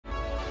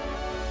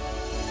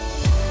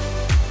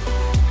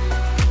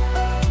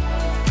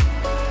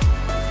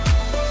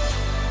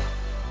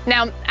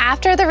Now,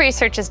 after the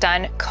research is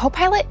done,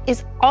 Copilot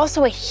is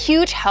also a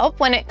huge help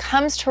when it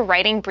comes to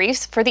writing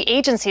briefs for the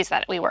agencies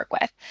that we work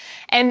with.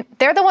 And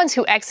they're the ones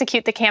who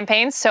execute the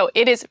campaigns, so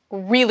it is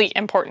really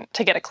important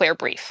to get a clear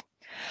brief.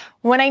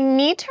 When I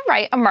need to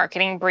write a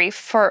marketing brief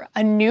for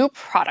a new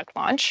product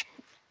launch,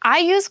 I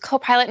use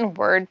Copilot in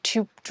Word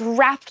to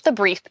draft the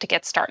brief to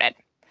get started.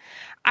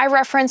 I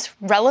reference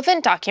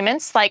relevant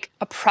documents like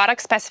a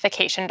product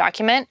specification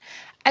document,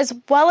 as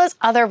well as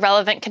other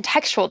relevant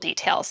contextual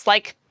details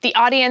like the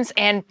audience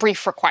and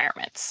brief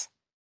requirements.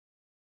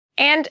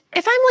 And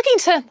if I'm looking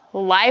to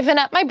liven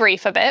up my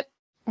brief a bit,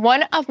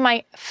 one of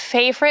my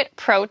favorite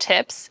pro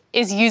tips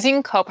is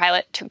using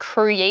Copilot to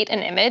create an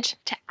image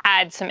to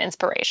add some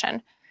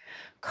inspiration.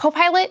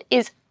 Copilot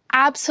is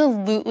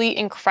absolutely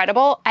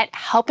incredible at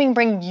helping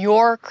bring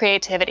your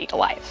creativity to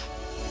life.